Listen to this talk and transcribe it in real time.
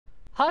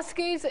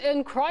Huskies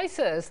in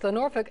crisis. The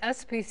Norfolk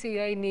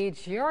SPCA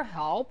needs your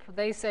help.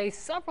 They say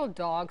several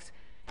dogs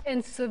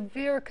in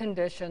severe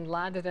condition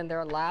landed in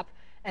their lap,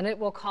 and it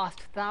will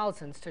cost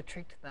thousands to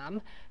treat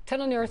them.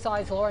 10 on your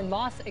side's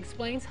Lauryn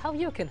explains how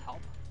you can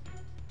help.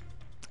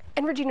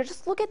 And Regina,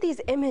 just look at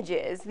these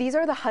images. These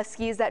are the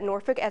huskies that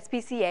Norfolk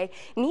SPCA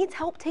needs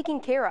help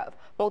taking care of.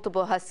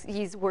 Multiple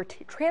huskies were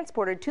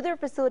transported to their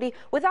facility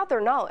without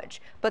their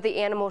knowledge, but the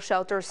animal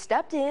shelter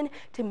stepped in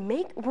to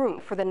make room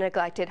for the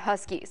neglected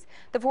huskies.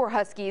 The 4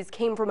 huskies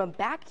came from a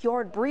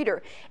backyard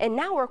breeder and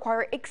now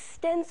require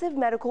extensive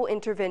medical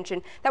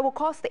intervention that will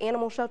cost the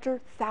animal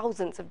shelter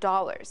thousands of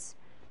dollars.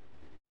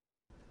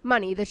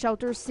 Money the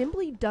shelter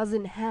simply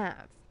doesn't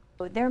have.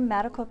 Their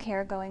medical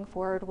care going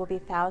forward will be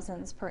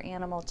thousands per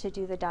animal to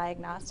do the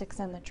diagnostics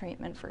and the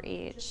treatment for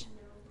each.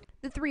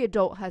 The 3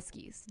 adult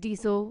huskies,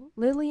 Diesel,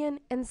 Lillian,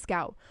 and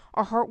Scout,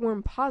 are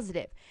heartworm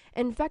positive,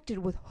 infected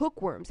with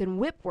hookworms and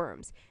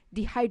whipworms,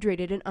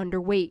 dehydrated and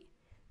underweight.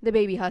 The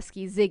baby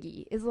husky,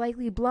 Ziggy, is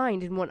likely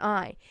blind in one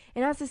eye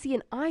and has to see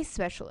an eye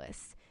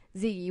specialist.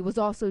 Ziggy was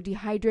also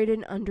dehydrated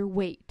and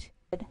underweight.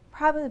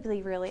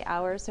 Probably really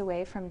hours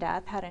away from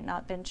death had it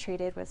not been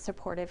treated with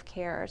supportive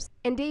care.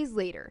 And days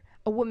later,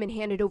 a woman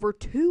handed over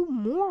 2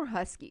 more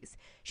huskies.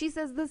 She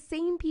says the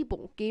same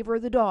people gave her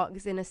the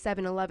dogs in a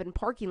 7-Eleven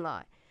parking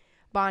lot.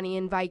 Bonnie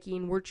and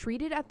Viking were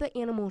treated at the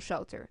animal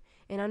shelter,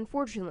 and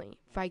unfortunately,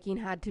 Viking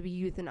had to be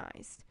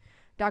euthanized.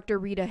 Dr.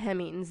 Rita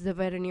Hemmings, the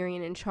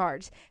veterinarian in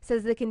charge,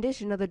 says the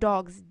condition of the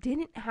dogs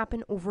didn't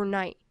happen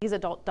overnight. These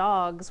adult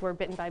dogs were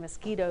bitten by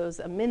mosquitoes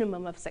a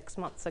minimum of 6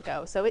 months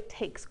ago, so it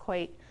takes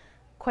quite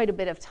a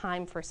bit of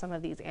time for some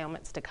of these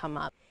ailments to come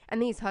up.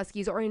 And these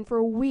huskies are in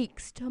for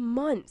weeks to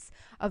months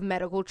of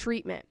medical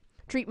treatment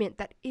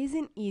that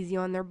isn't easy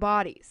on their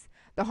bodies.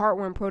 The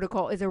heartworm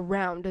protocol is a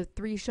round of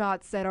 3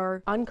 shots that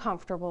are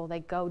uncomfortable. They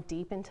go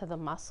deep into the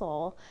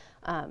muscle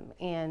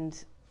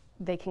and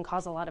they can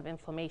cause a lot of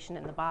inflammation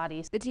in the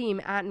body. The team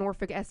at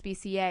Norfolk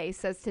SPCA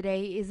says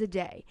today is a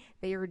day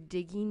they are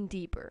digging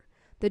deeper.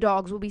 The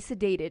dogs will be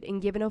sedated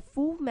and given a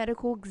full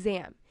medical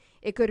exam.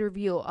 It could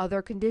reveal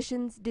other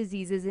conditions,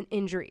 diseases, and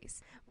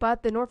injuries.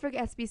 But the Norfolk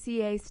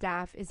SPCA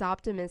staff is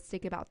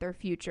optimistic about their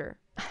future.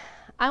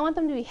 I want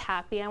them to be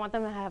happy. I want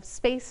them to have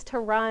space to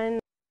run.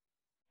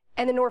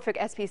 And the Norfolk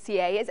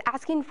SPCA is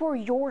asking for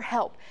your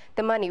help.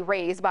 The money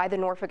raised by the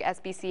Norfolk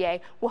SPCA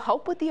will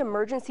help with the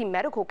emergency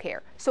medical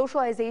care,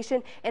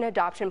 socialization, and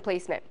adoption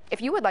placement. If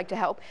you would like to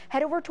help,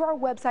 head over to our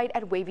website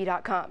at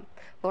WAVY.com.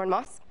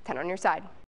 Lauryn, 10 on your side.